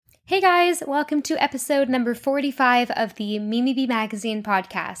Hey guys, welcome to episode number 45 of the Mimi B Magazine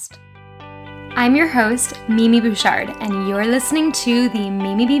podcast. I'm your host, Mimi Bouchard, and you're listening to the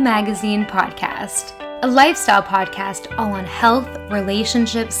Mimi B Magazine podcast, a lifestyle podcast all on health,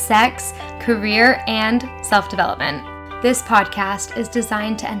 relationships, sex, career, and self-development. This podcast is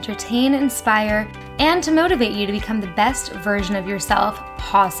designed to entertain, inspire, and to motivate you to become the best version of yourself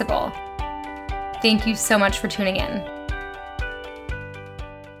possible. Thank you so much for tuning in.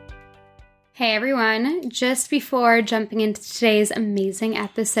 Hey everyone, just before jumping into today's amazing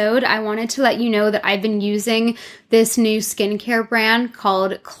episode, I wanted to let you know that I've been using this new skincare brand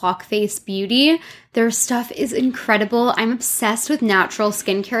called Clockface Beauty. Their stuff is incredible. I'm obsessed with natural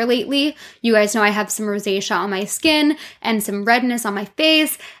skincare lately. You guys know I have some rosacea on my skin and some redness on my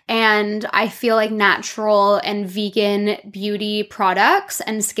face, and I feel like natural and vegan beauty products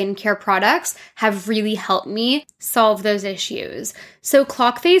and skincare products have really helped me solve those issues. So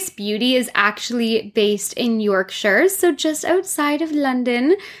Clockface Beauty is actually based in Yorkshire, so just outside of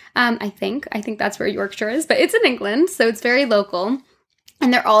London. I think that's where Yorkshire is, but it's in England, so it's very local.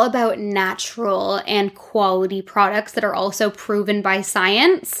 And they're all about natural and quality products that are also proven by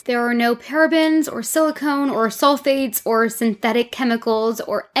science. There are no parabens or silicone or sulfates or synthetic chemicals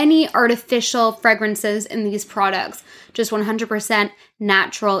or any artificial fragrances in these products. Just 100%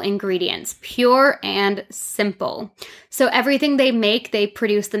 natural ingredients, pure and simple. So everything they make, they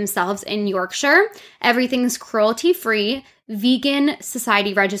produce themselves in Yorkshire. Everything's cruelty-free, vegan,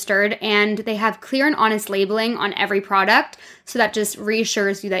 society registered, and they have clear and honest labeling on every product. So that just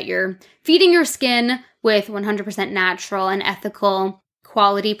reassures you that you're feeding your skin with 100% natural and ethical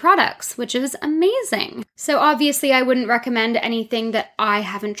quality products, which is amazing. So obviously I wouldn't recommend anything that I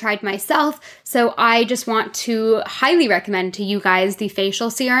haven't tried myself. So I just want to highly recommend to you guys the facial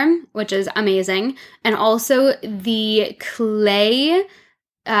serum, which is amazing. And also the clay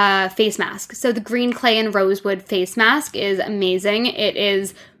face mask. So the green clay and rosewood face mask is amazing. It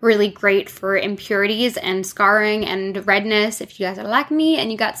is really great for impurities and scarring and redness if you guys are like me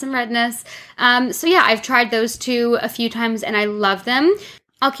and you got some redness. So yeah, I've tried those two a few times and I love them.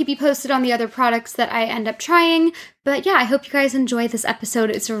 I'll keep you posted on the other products that I end up trying. But yeah, I hope you guys enjoy this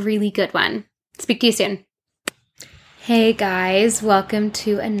episode. It's a really good one. Speak to you soon. Hey guys, welcome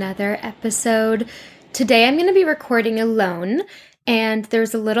to another episode. Today I'm going to be recording alone. And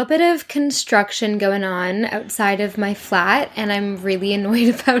there's a little bit of construction going on outside of my flat, and I'm really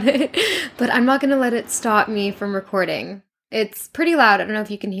annoyed about it, but I'm not going to let it stop me from recording. It's pretty loud. I don't know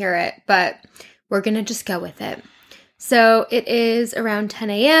if you can hear it, but we're going to just go with it. So it is around 10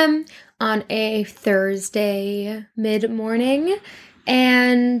 a.m. on a Thursday mid-morning,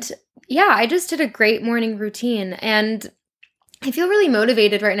 and yeah, I just did a great morning routine, and I feel really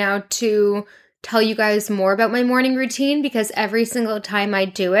motivated right now to tell you guys more about my morning routine because every single time I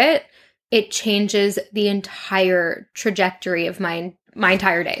do it, it changes the entire trajectory of my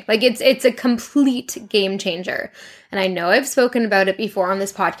entire day. Like it's a complete game changer. And I know I've spoken about it before on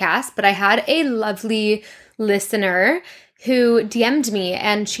this podcast, but I had a lovely listener who DM'd me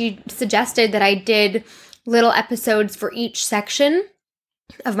and she suggested that I did little episodes for each section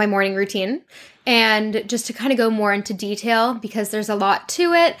of my morning routine. And just to kind of go more into detail because there's a lot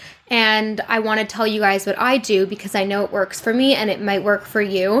to it and I want to tell you guys what I do because I know it works for me and it might work for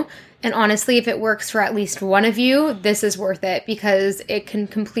you. And honestly, if it works for at least one of you, this is worth it because it can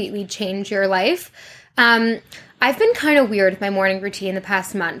completely change your life. I've been kind of weird with my morning routine the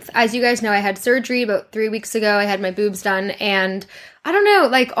past month. As you guys know, I had surgery about 3 weeks ago. I had my boobs done and I don't know,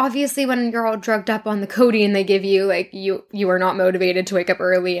 like obviously when you're all drugged up on the codeine they give you, like you are not motivated to wake up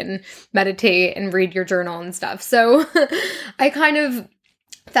early and meditate and read your journal and stuff. So I kind of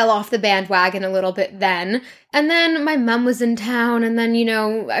fell off the bandwagon a little bit then. And then my mom was in town and then,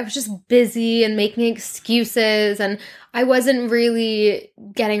 I was just busy and making excuses and I wasn't really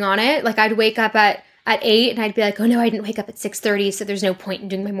getting on it. Like I'd wake up at 8 and I'd be like, oh no, I didn't wake up at 6:30, so there's no point in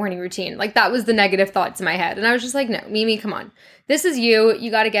doing my morning routine. Like that was the negative thoughts in my head. And I was just like, no, Mimi, come on. This is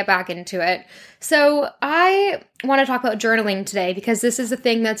you got to get back into it. So I want to talk about journaling today because this is a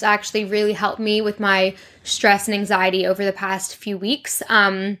thing that's actually really helped me with my stress and anxiety over the past few weeks.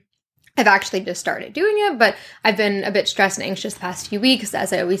 I've actually just started doing it, but I've been a bit stressed and anxious the past few weeks.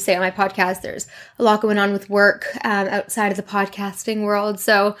 As I always say on my podcast, there's a lot going on with work outside of the podcasting world.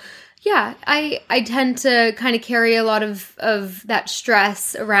 So yeah, I tend to kind of carry a lot of that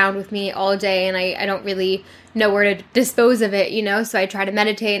stress around with me all day and I don't really know where to dispose of it, so I try to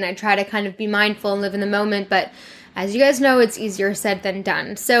meditate and I try to kind of be mindful and live in the moment, but as you guys know, it's easier said than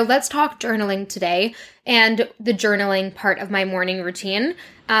done. So let's talk journaling today and the journaling part of my morning routine.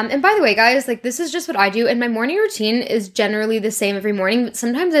 And by the way, guys, like this is just what I do. And my morning routine is generally the same every morning, but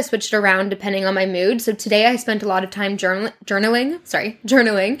sometimes I switch it around depending on my mood. So today I spent a lot of time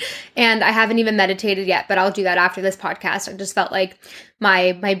journaling, and I haven't even meditated yet, but I'll do that after this podcast. I just felt like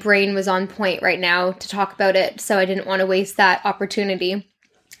my brain was on point right now to talk about it, so I didn't want to waste that opportunity.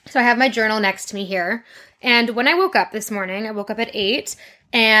 So I have my journal next to me here. And when I woke up this morning, I woke up at 8,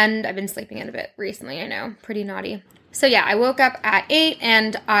 and I've been sleeping in a bit recently, I know, pretty naughty. So yeah, I woke up at 8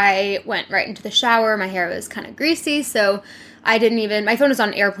 and I went right into the shower. My hair was kind of greasy, so my phone was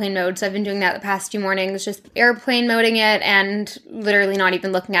on airplane mode, so I've been doing that the past few mornings, just airplane moding it and literally not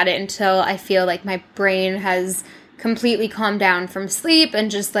even looking at it until I feel like my brain has completely calmed down from sleep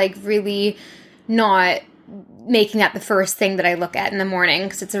and just like really not making that the first thing that I look at in the morning,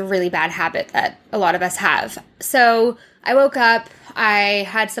 because it's a really bad habit that a lot of us have. So I woke up, I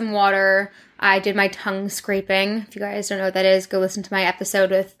had some water, I did my tongue scraping. If you guys don't know what that is, go listen to my episode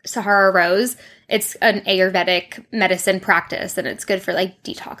with Sahara Rose. It's an Ayurvedic medicine practice, and it's good for like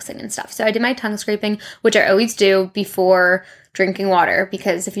detoxing and stuff. So I did my tongue scraping, which I always do before drinking water,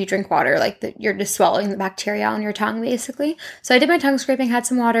 because if you drink water, you're just swallowing the bacteria on your tongue, basically. So I did my tongue scraping, had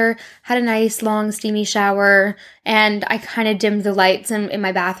some water, had a nice, long, steamy shower, and I kind of dimmed the lights in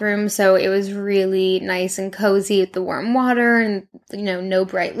my bathroom, so it was really nice and cozy with the warm water and, no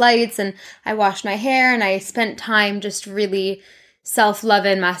bright lights, and I washed my hair, and I spent time just really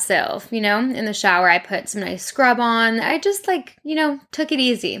self-loving myself, in the shower. I put some nice scrub on. I just, took it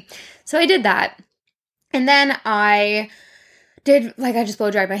easy. So I did that, and then I just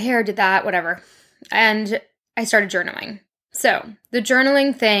blow dried my hair, did that, whatever. And I started journaling. So the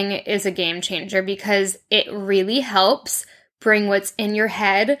journaling thing is a game changer because it really helps bring what's in your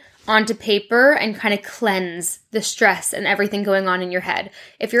head onto paper and kind of cleanse the stress and everything going on in your head.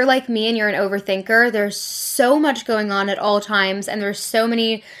 If you're like me and you're an overthinker, there's so much going on at all times, and there's so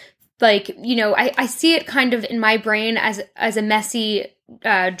many, I see it kind of in my brain as a messy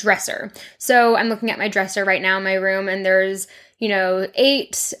dresser. So I'm looking at my dresser right now in my room, and there's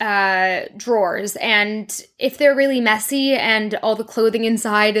 8 drawers, and if they're really messy and all the clothing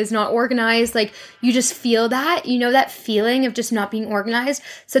inside is not organized, you just feel that, that feeling of just not being organized.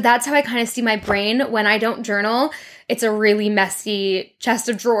 So that's how I kind of see my brain when I don't journal. It's a really messy chest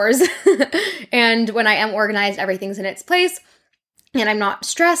of drawers. And when I am organized, everything's in its place. And I'm not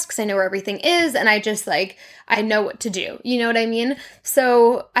stressed because I know where everything is, and I just I know what to do. You know what I mean?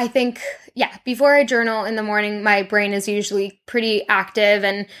 So I think, before I journal in the morning, my brain is usually pretty active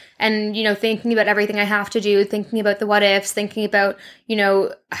and thinking about everything I have to do, thinking about the what ifs, thinking about,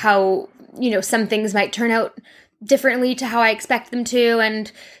 how, some things might turn out differently to how I expect them to. And,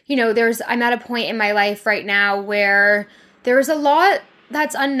 I'm at a point in my life right now where there's a lot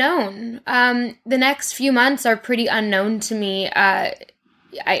that's unknown. The next few months are pretty unknown to me.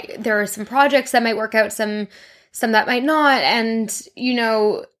 There are some projects that might work out, some that might not. And,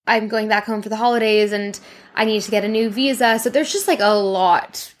 I'm going back home for the holidays and I need to get a new visa. So there's just a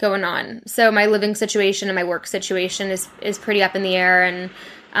lot going on. So my living situation and my work situation is pretty up in the air,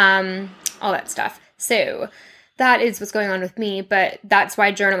 and all that stuff. So that is what's going on with me, but that's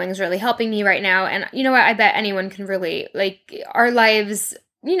why journaling is really helping me right now. And you know what? I bet anyone can relate. Our lives,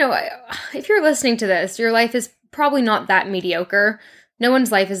 if you're listening to this, your life is probably not that mediocre. No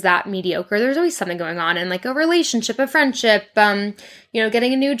one's life is that mediocre. There's always something going on in a relationship, a friendship, getting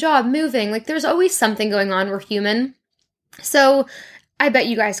a new job, moving. There's always something going on. We're human. So I bet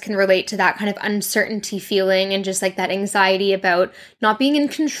you guys can relate to that kind of uncertainty feeling and just that anxiety about not being in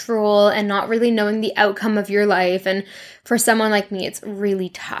control and not really knowing the outcome of your life. And for someone like me, it's really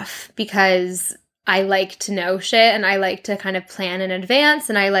tough because I like to know shit and I like to kind of plan in advance,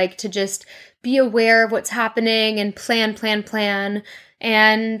 and I like to just be aware of what's happening and plan.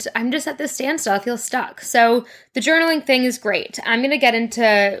 And I'm just at this standstill. I feel stuck. So the journaling thing is great. I'm going to get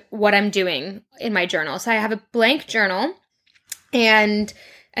into what I'm doing in my journal. So I have a blank journal. And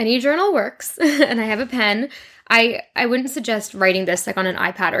any journal works, and I have a pen. I wouldn't suggest writing this on an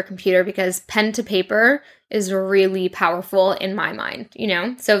iPad or computer because pen to paper is really powerful in my mind,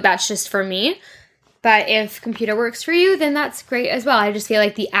 So that's just for me. But if computer works for you, then that's great as well. I just feel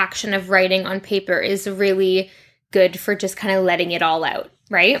like the action of writing on paper is really good for just kind of letting it all out,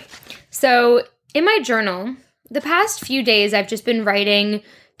 right? So in my journal, the past few days, I've just been writing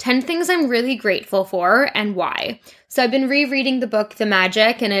 10 things I'm really grateful for and why. So I've been rereading the book, The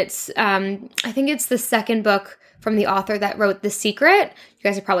Magic, and it's, I think it's the second book from the author that wrote The Secret. You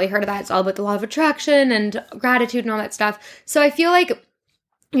guys have probably heard of that. It's all about the law of attraction and gratitude and all that stuff. So I feel like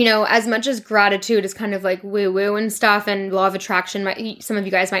as much as gratitude is kind of like woo-woo and stuff, and law of attraction, some of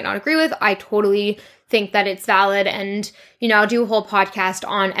you guys might not agree with, I totally think that it's valid. And, I'll do a whole podcast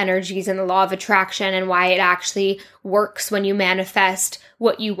on energies and the law of attraction and why it actually works when you manifest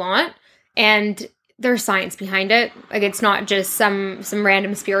what you want. And there's science behind it. Like, it's not just some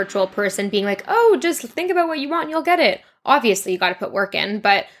random spiritual person being like, oh, just think about what you want and you'll get it. Obviously, you got to put work in,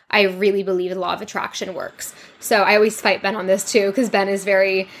 but I really believe the law of attraction works. So I always fight Ben on this too, because Ben is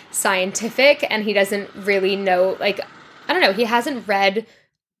very scientific and he doesn't really know, I don't know, he hasn't read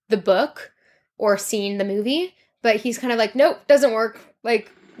the book or seen the movie, but he's kind of like, nope, doesn't work. Blah,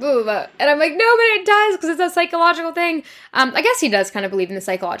 blah, blah. And I'm like, no, but it does, because it's a psychological thing. I guess he does kind of believe in the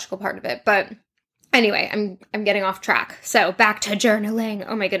psychological part of it, but anyway, I'm getting off track. So back to journaling.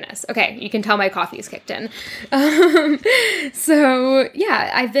 Oh my goodness. Okay, you can tell my coffee's kicked in. So yeah,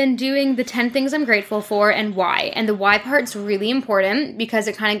 I've been doing the 10 things I'm grateful for and why. And the why part's really important because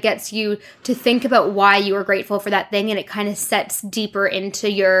it kind of gets you to think about why you are grateful for that thing, and it kind of sets deeper into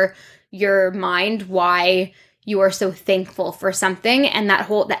your mind why you are so thankful for something. And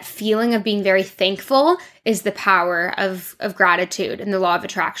that feeling of being very thankful is the power of gratitude and the law of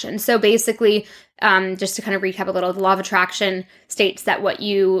attraction. So basically, just to kind of recap a little, the law of attraction states that what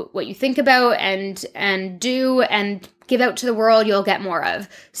you think about and do and give out to the world, you'll get more of.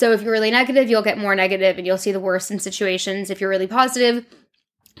 So if you're really negative, you'll get more negative and you'll see the worst in situations. If you're really positive,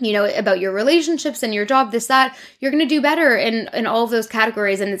 about your relationships and your job, this, that, you're going to do better in all of those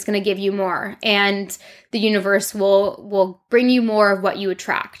categories, and it's going to give you more. And the universe will bring you more of what you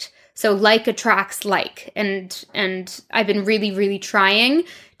attract. So like attracts like. And I've been really, really trying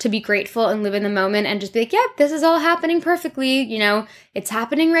to be grateful and live in the moment and just be like, yep, this is all happening perfectly. It's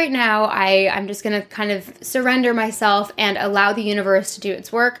happening right now. I'm just going to kind of surrender myself and allow the universe to do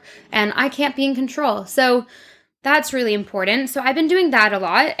its work. And I can't be in control. So that's really important. So I've been doing that a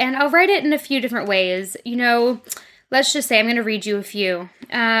lot, and I'll write it in a few different ways. Let's just say I'm going to read you a few.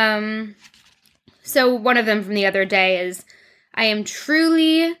 So one of them from the other day is, I am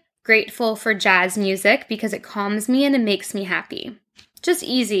truly grateful for jazz music because it calms me and it makes me happy. Just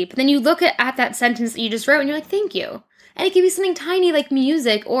easy. But then you look at that sentence that you just wrote and you're like, thank you. And it could be something tiny like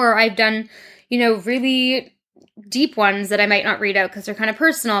music, or I've done, really deep ones that I might not read out because they're kind of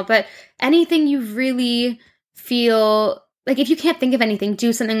personal, but anything you really feel like, if you can't think of anything,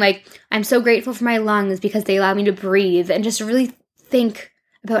 do something like, I'm so grateful for my lungs because they allow me to breathe, and just really think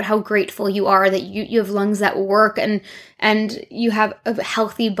about how grateful you are that you have lungs that work and you have a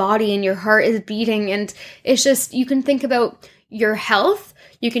healthy body and your heart is beating. And it's just, you can think about your health.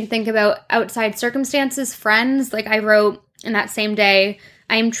 You can think about outside circumstances, friends. Like I wrote in that same day,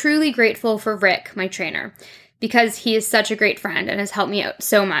 I am truly grateful for Rick, my trainer, because he is such a great friend and has helped me out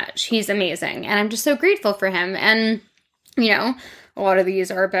so much. He's amazing. And I'm just so grateful for him. And, a lot of these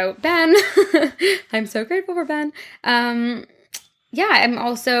are about Ben. I'm so grateful for Ben. Yeah, I'm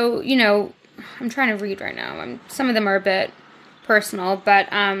also, I'm trying to read right now. Some of them are a bit personal,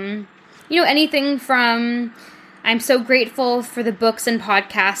 but, anything from, I'm so grateful for the books and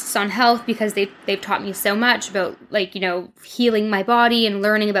podcasts on health because they've taught me so much about, healing my body, and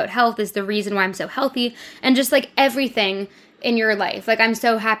learning about health is the reason why I'm so healthy, and just, everything in your life. I'm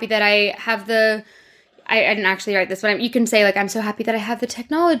so happy that I have I didn't actually write this, but you can say, I'm so happy that I have the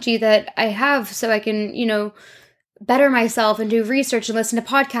technology that I have so I can, better myself and do research and listen to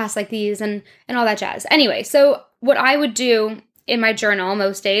podcasts like these and all that jazz. Anyway, so what I would do in my journal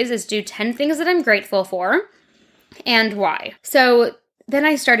most days is do 10 things that I'm grateful for and why. So then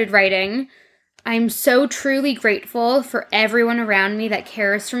I started writing, I'm so truly grateful for everyone around me that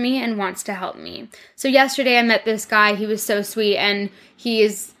cares for me and wants to help me. So yesterday I met this guy. He was so sweet, and he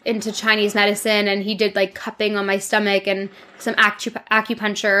is into Chinese medicine, and he did cupping on my stomach and some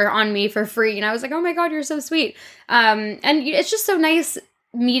acupuncture on me for free. And I was like, oh my God, you're so sweet. And it's just so nice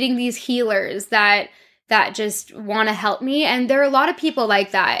meeting these healers that just want to help me. And there are a lot of people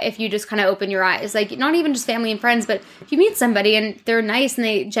like that if you just kind of open your eyes. Not even just family and friends, but if you meet somebody and they're nice and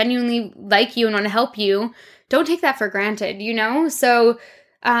they genuinely like you and want to help you, don't take that for granted, So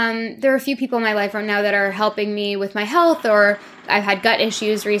there are a few people in my life right now that are helping me with my health, or I've had gut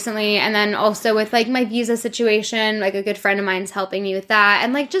issues recently. And then also with my visa situation, a good friend of mine's helping me with that.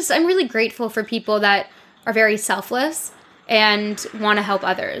 And I'm really grateful for people that are very selfless and want to help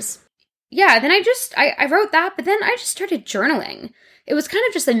others. Yeah, then I wrote that, but then I just started journaling. It was kind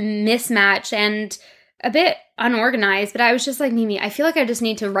of just a mismatch and a bit unorganized, but I was just like, Mimi, I feel like I just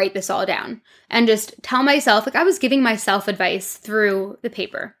need to write this all down and just tell myself, like I was giving myself advice through the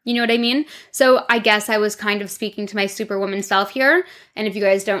paper. You know what I mean? So I guess I was kind of speaking to my superwoman self here. And if you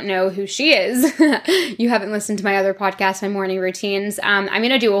guys don't know who she is, you haven't listened to my other podcast, my morning routines. I'm going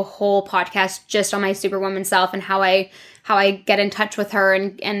to do a whole podcast just on my superwoman self and how I get in touch with her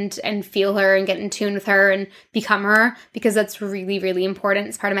and feel her and get in tune with her and become her, because that's really, really important.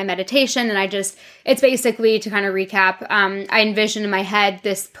 It's part of my meditation. And it's basically, to kind of recap, I envision in my head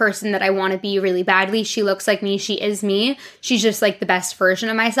this person that I want to be really badly. She looks like me. She is me. She's just like the best version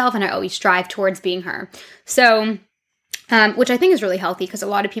of myself. And I always strive towards being her. So, which I think is really healthy, because a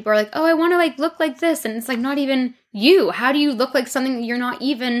lot of people are like, oh, I want to like look like this. And it's like, not even you. How do you look like something that you're not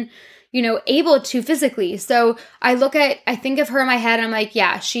even able to physically? So I think of her in my head and I'm like,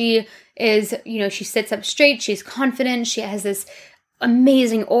 yeah, she is, she sits up straight. She's confident. She has this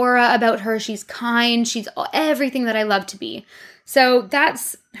amazing aura about her. She's kind. She's everything that I love to be. So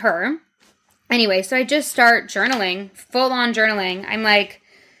that's her. Anyway, so I just start journaling, full on journaling. I'm like,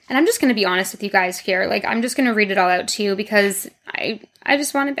 and I'm just going to be honest with you guys here. Like, I'm just going to read it all out to you because I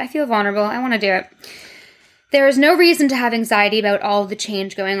feel vulnerable. I want to do it. There is no reason to have anxiety about all the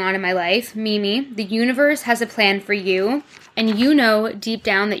change going on in my life. Mimi, the universe has a plan for you, and you know deep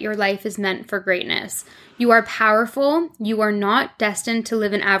down that your life is meant for greatness. You are powerful. You are not destined to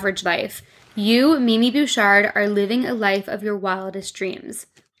live an average life. You, Mimi Bouchard, are living a life of your wildest dreams.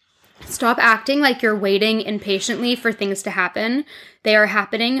 Stop acting like you're waiting impatiently for things to happen. They are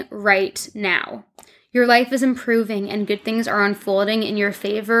happening right now. Your life is improving, and good things are unfolding in your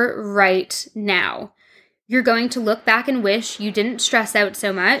favor right now. You're going to look back and wish you didn't stress out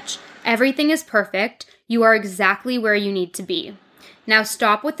so much. Everything is perfect. You are exactly where you need to be. Now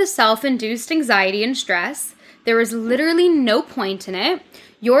stop with the self-induced anxiety and stress. There is literally no point in it.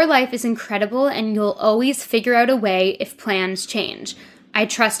 Your life is incredible, and you'll always figure out a way if plans change. I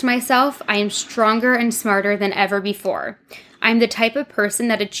trust myself. I am stronger and smarter than ever before. I'm the type of person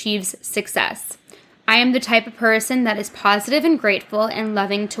that achieves success. I am the type of person that is positive and grateful and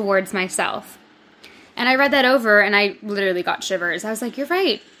loving towards myself. And I read that over and I literally got shivers. I was like, you're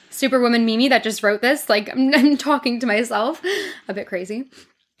right. Superwoman Mimi that just wrote this. Like, I'm talking to myself. A bit crazy,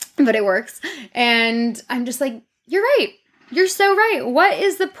 but it works. And I'm just like, you're right. You're so right. What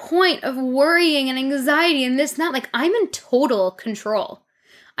is the point of worrying and anxiety and this and that? Like, I'm in total control.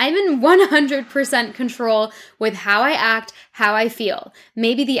 I'm in 100% control with how I act, how I feel.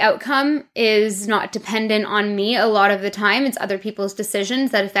 Maybe the outcome is not dependent on me a lot of the time. It's other people's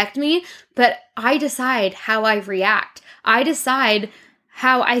decisions that affect me, but I decide how I react. I decide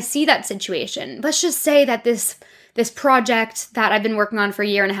how I see that situation. Let's just say that this project that I've been working on for a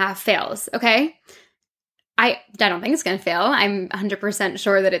year and a half fails, okay? I don't think it's going to fail. I'm 100%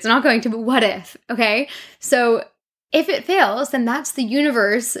 sure that it's not going to, but what if, okay? So if it fails, then that's the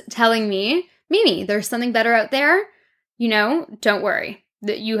universe telling me, Mimi, there's something better out there. Don't worry.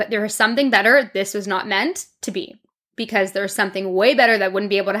 There is something better. This was not meant to be, because there's something way better that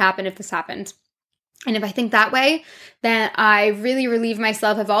wouldn't be able to happen if this happened. And if I think that way, then I really relieve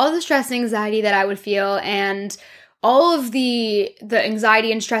myself of all of the stress and anxiety that I would feel, and all of the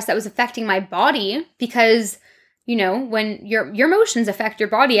anxiety and stress that was affecting my body, because when your emotions affect your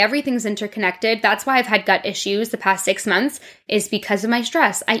body, everything's interconnected. That's why I've had gut issues the past 6 months, is because of my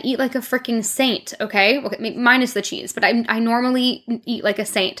stress. I eat like a freaking saint, okay? Minus the cheese, but I normally eat like a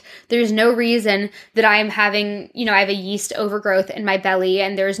saint. There's no reason that I'm having, I have a yeast overgrowth in my belly,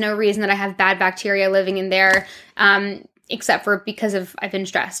 and there's no reason that I have bad bacteria living in there, except for because I've been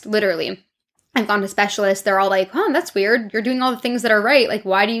stressed, literally. I've gone to specialists. They're all like, oh, that's weird. You're doing all the things that are right. Like,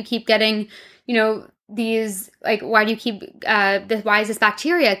 why do you keep getting, why do you keep, why is this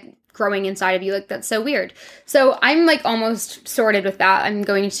bacteria growing inside of you? Like, that's so weird. So I'm like almost sorted with that. I'm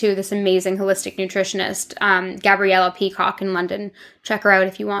going to this amazing holistic nutritionist, Gabriella Peacock in London. Check her out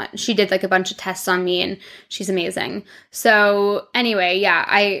if you want. She did like a bunch of tests on me and she's amazing. So anyway, yeah,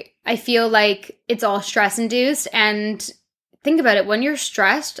 I feel like it's all stress induced, and think about it. When you're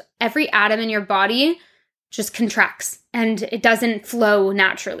stressed, every atom in your body just contracts and it doesn't flow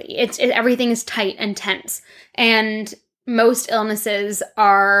naturally. Everything is tight and tense. And most illnesses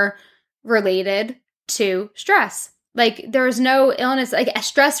are related to stress. Like, there's no illness, like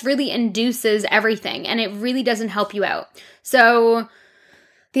stress really induces everything, and it really doesn't help you out. So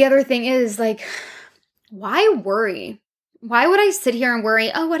the other thing is, like, why worry? Why would I sit here and worry,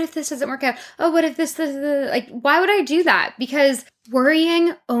 oh, what if this doesn't work out? Oh, what if this, like, why would I do that? Because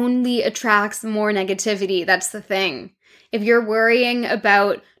worrying only attracts more negativity. That's the thing. If you're worrying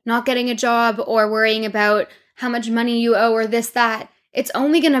about not getting a job or worrying about how much money you owe or this, that, it's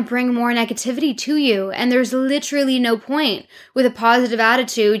only going to bring more negativity to you. And there's literally no point. With a positive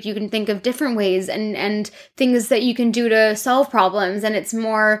attitude, you can think of different ways and things that you can do to solve problems. And it's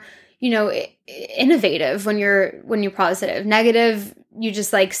more, innovative when you're positive. Negative, you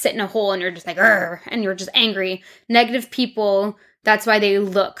just like sit in a hole and you're just like, "Arr," and you're just angry. Negative people, that's why they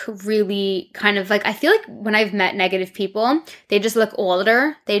look really kind of like, I feel like when I've met negative people, they just look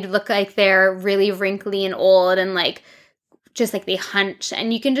older. They look like they're really wrinkly and old and like, just like they hunch,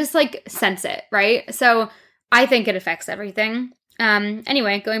 and you can just like sense it, right? So I think it affects everything.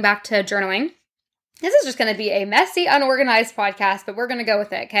 Anyway, going back to journaling. This is just going to be a messy, unorganized podcast, but we're going to go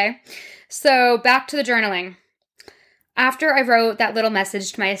with it, okay? So back to the journaling. After I wrote that little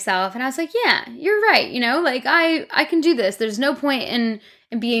message to myself, and I was like, yeah, you're right. Like I can do this. There's no point in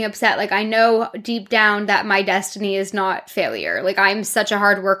being upset. Like, I know deep down that my destiny is not failure. Like, I'm such a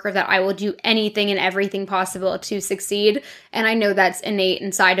hard worker that I will do anything and everything possible to succeed. And I know that's innate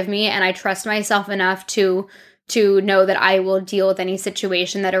inside of me. And I trust myself enough to know that I will deal with any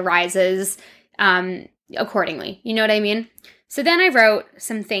situation that arises accordingly. You know what I mean? So then I wrote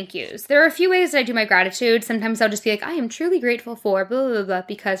some thank yous. There are a few ways that I do my gratitude. Sometimes I'll just be like, I am truly grateful for blah, blah, blah,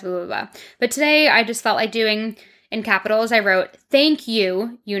 because blah, blah, blah. But today I just felt like doing, in capitals, I wrote, thank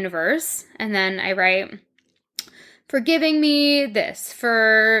you, universe. And then I write, for giving me this,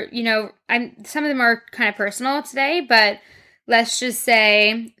 for, some of them are kind of personal today, but let's just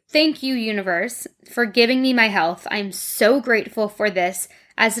say, thank you, universe, for giving me my health. I'm so grateful for this,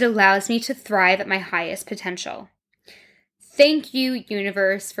 as it allows me to thrive at my highest potential. Thank you,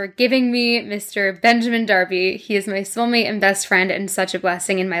 universe, for giving me Mr. Benjamin Darby. He is my soulmate and best friend and such a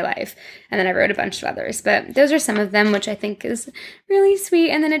blessing in my life. And then I wrote a bunch of others, but those are some of them, which I think is really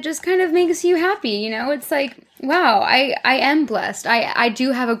sweet. And then it just kind of makes you happy. It's like, wow, I am blessed. I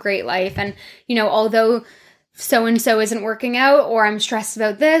do have a great life. And, although so-and-so isn't working out or I'm stressed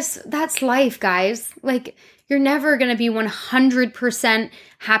about this, that's life, guys. Like, you're never going to be 100%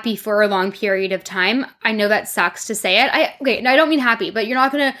 happy for a long period of time. I know that sucks to say it. I don't mean happy, but you're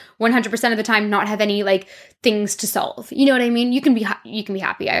not going to 100% of the time not have any like things to solve. You know what I mean? You can be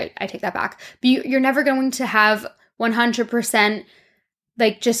happy. I take that back. But you're never going to have 100%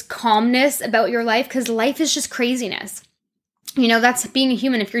 like just calmness about your life, because life is just craziness. That's being a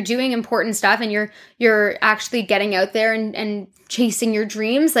human. If you're doing important stuff and you're actually getting out there and chasing your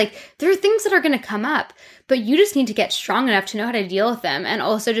dreams, like there are things that are going to come up, but you just need to get strong enough to know how to deal with them, and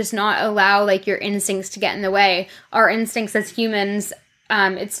also just not allow like your instincts to get in the way. Our instincts as humans,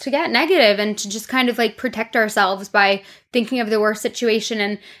 it's to get negative and to just kind of like protect ourselves by thinking of the worst situation.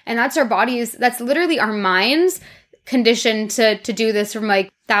 And that's our bodies. That's literally our minds conditioned to do this from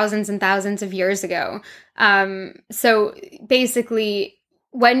like thousands and thousands of years ago. So basically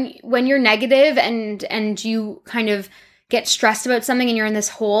when you're negative and you kind of get stressed about something and you're in this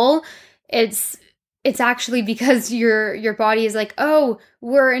hole, it's actually because your body is like, oh,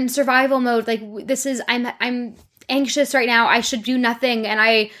 we're in survival mode. Like this is, I'm anxious right now. I should do nothing. And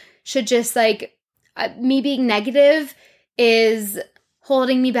I should just like, me being negative is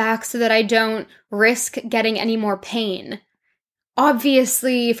holding me back so that I don't risk getting any more pain.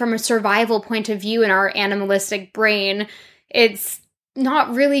 Obviously, from a survival point of view in our animalistic brain, it's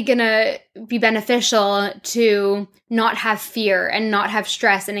not really gonna be beneficial to not have fear and not have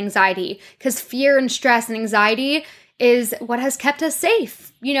stress and anxiety, because fear and stress and anxiety is what has kept us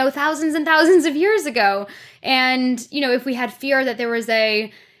safe, thousands and thousands of years ago. And, if we had fear that there was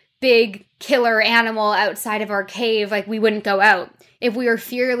a big killer animal outside of our cave, like we wouldn't go out. If we were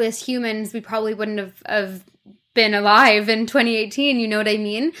fearless humans, we probably wouldn't have been alive in 2018, you know what I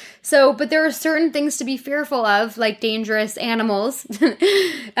mean? So, but there are certain things to be fearful of, like dangerous animals.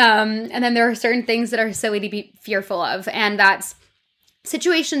 And then there are certain things that are silly to be fearful of. And that's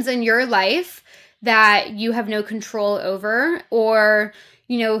situations in your life that you have no control over, or,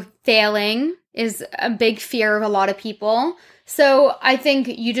 failing is a big fear of a lot of people. So I think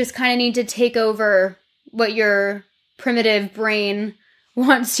you just kind of need to take over what your primitive brain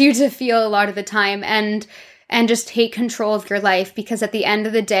wants you to feel a lot of the time, and just take control of your life, because at the end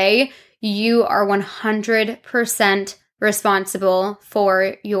of the day, you are 100% responsible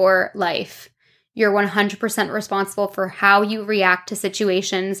for your life. You're 100% responsible for how you react to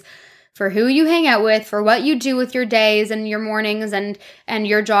situations, for who you hang out with, for what you do with your days and your mornings and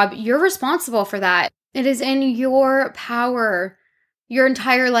your job. You're responsible for that. It is in your power. Your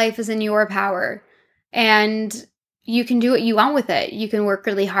entire life is in your power. And you can do what you want with it. You can work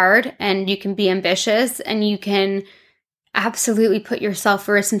really hard, and you can be ambitious, and you can absolutely put yourself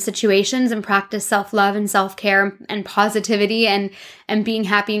first in situations and practice self-love and self-care and positivity and being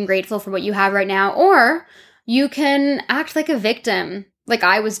happy and grateful for what you have right now. Or You can act like a victim, like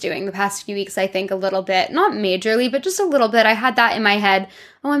I was doing the past few weeks, I think a little bit, not majorly, but just a little bit. I had that in my head.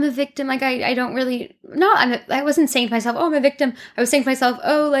 Oh, I'm a victim. Like I don't really, no, I wasn't saying to myself, oh, I'm a victim. I was saying to myself,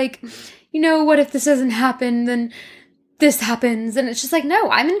 oh, like, what if this doesn't happen? Then this happens. And it's just like, no,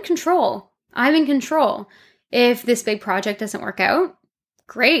 I'm in control. I'm in control. If this big project doesn't work out,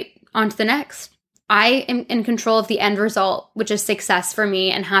 great, on to the next. I am in control of the end result, which is success for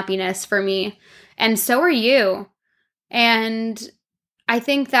me and happiness for me. And so are you. And I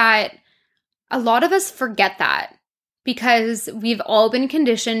think that a lot of us forget that because we've all been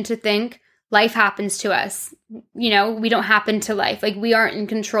conditioned to think life happens to us. We don't happen to life. Like we aren't in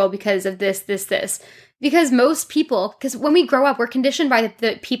control because of this. Because most people, because when we grow up, we're conditioned by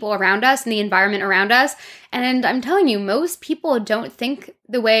the people around us and the environment around us. And I'm telling you, most people don't think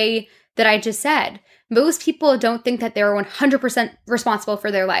the way that I just said. Most people don't think that they're 100% responsible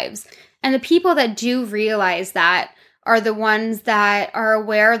for their lives. And the people that do realize that are the ones that are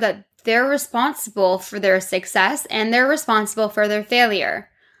aware that they're responsible for their success and they're responsible for their failure.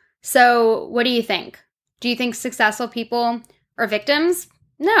 So what do you think? Do you think successful people are victims?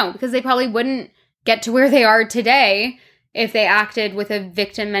 No, because they probably wouldn't get to where they are today if they acted with a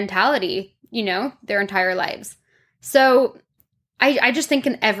victim mentality, their entire lives. So I just think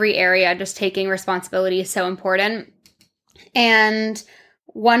in every area, just taking responsibility is so important. And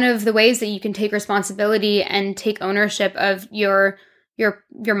one of the ways that you can take responsibility and take ownership of your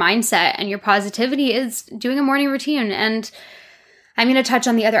mindset and your positivity is doing a morning routine. And I'm going to touch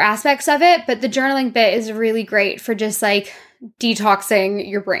on the other aspects of it, but the journaling bit is really great for just like detoxing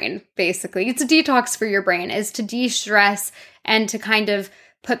your brain, basically. It's a detox for your brain, is to de-stress and to kind of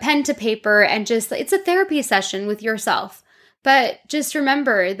put pen to paper and just, it's a therapy session with yourself. But just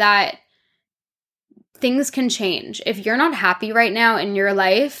remember that things can change. If you're not happy right now in your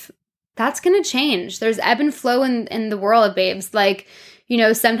life, that's going to change. There's ebb and flow in the world, babes. Like,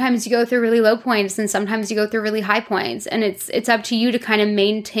 sometimes you go through really low points and sometimes you go through really high points. And it's up to you to kind of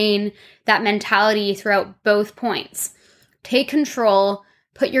maintain that mentality throughout both points. Take control,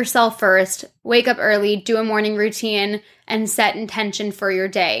 put yourself first, wake up early, do a morning routine, and set intention for your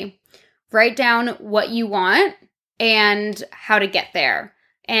day. Write down what you want and how to get there.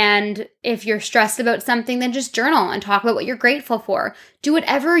 And if you're stressed about something, then just journal and talk about what you're grateful for. Do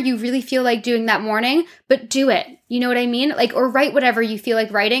whatever you really feel like doing that morning, but do it. You know what I mean? Or write whatever you feel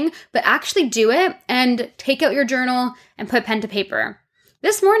like writing, but actually do it and take out your journal and put pen to paper.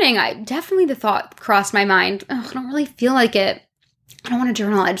 This morning, the thought crossed my mind. Oh, I don't really feel like it. I don't want to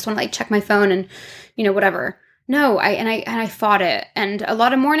journal. I just want to check my phone and, whatever. No, I fought it. And a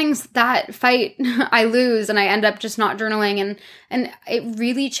lot of mornings that fight I lose and I end up just not journaling and it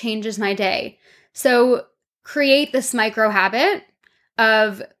really changes my day. So create this micro habit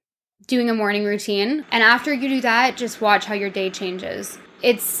of doing a morning routine. And after you do that, just watch how your day changes.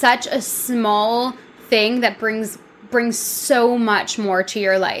 It's such a small thing that brings so much more to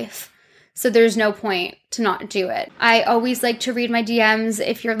your life. So there's no point to not do it. I always like to read my DMs.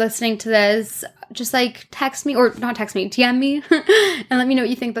 If you're listening to this, just text me or not text me, DM me and let me know what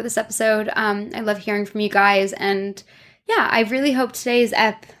you think about this episode. I love hearing from you guys. And yeah, I really hope today's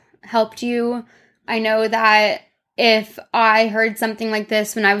ep helped you. I know that if I heard something like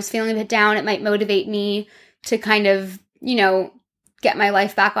this when I was feeling a bit down, it might motivate me to kind of, get my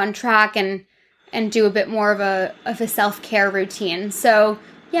life back on track and do a bit more of a self-care routine. So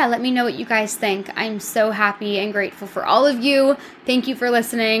yeah, let me know what you guys think. I'm so happy and grateful for all of you. Thank you for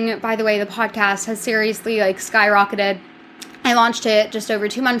listening. By the way, the podcast has seriously skyrocketed. I launched it just over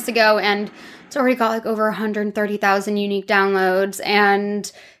 2 months ago and it's already got over 130,000 unique downloads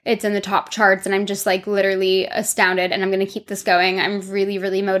and it's in the top charts and I'm just literally astounded and I'm going to keep this going. I'm really,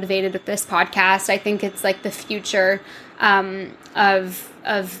 really motivated with this podcast. I think it's the future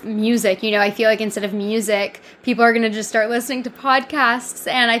of music. I feel like instead of music, people are going to just start listening to podcasts.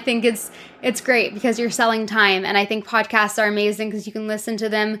 And I think it's great because you're selling time. And I think podcasts are amazing because you can listen to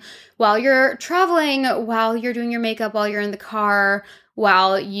them while you're traveling, while you're doing your makeup, while you're in the car,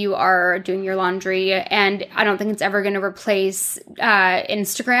 while you are doing your laundry. And I don't think it's ever going to replace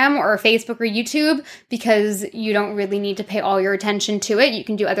Instagram or Facebook or YouTube because you don't really need to pay all your attention to it. You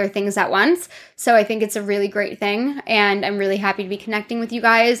can do other things at once. So I think it's a really great thing. And I'm really happy to be connecting with you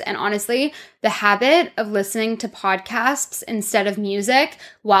guys. And honestly, the habit of listening to podcasts instead of music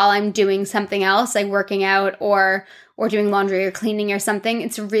while I'm doing something else, like working out or doing laundry or cleaning or something,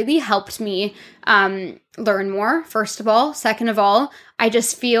 it's really helped me learn more, first of all. Second of all, I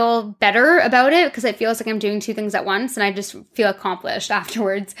just feel better about it because it feels like I'm doing two things at once and I just feel accomplished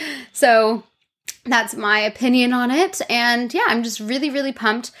afterwards. So that's my opinion on it. And yeah, I'm just really, really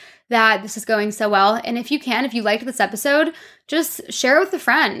pumped that this is going so well. And if you liked this episode, just share it with a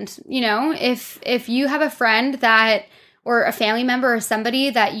friend. You know, if you have a friend that, or a family member or somebody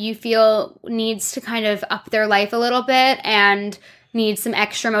that you feel needs to kind of up their life a little bit and needs some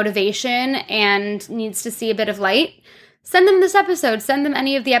extra motivation and needs to see a bit of light, send them this episode, send them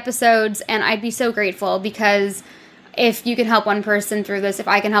any of the episodes, and I'd be so grateful, because if you can help one person through this, if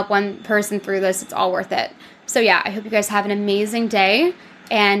I can help one person through this, it's all worth it. So yeah, I hope you guys have an amazing day,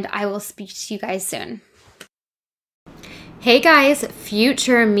 and I will speak to you guys soon. Hey guys,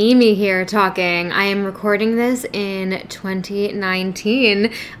 future Mimi here talking. I am recording this in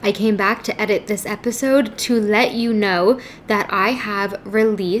 2019. I came back to edit this episode to let you know that I have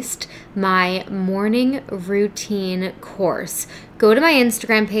released my morning routine course. Go to my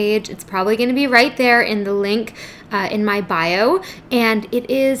Instagram page. It's probably going to be right there in the link in my bio. And it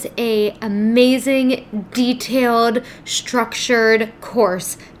is an amazing, detailed, structured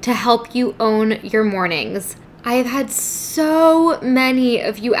course to help you own your mornings. I have had so many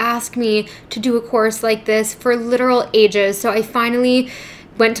of you ask me to do a course like this for literal ages. So I finally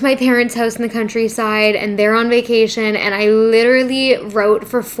went to my parents' house in the countryside, and they're on vacation, and I literally wrote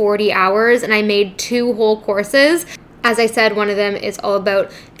for 40 hours and I made 2 whole courses. As I said, one of them is all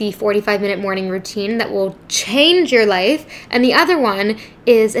about the 45-minute morning routine that will change your life. And the other one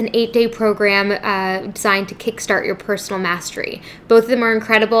is an 8-day program designed to kickstart your personal mastery. Both of them are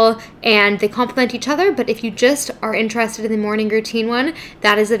incredible and they complement each other, but if you just are interested in the morning routine one,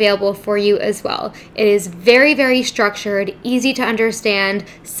 that is available for you as well. It is very, very structured, easy to understand,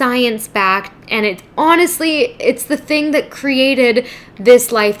 science-backed, and it's the thing that created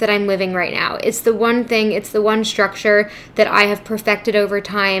this life that I'm living right now. It's the one thing, it's the one structure that I have perfected over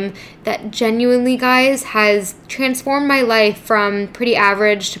time that genuinely, guys, has transformed my life from pretty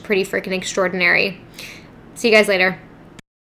average to pretty freaking extraordinary. See you guys later.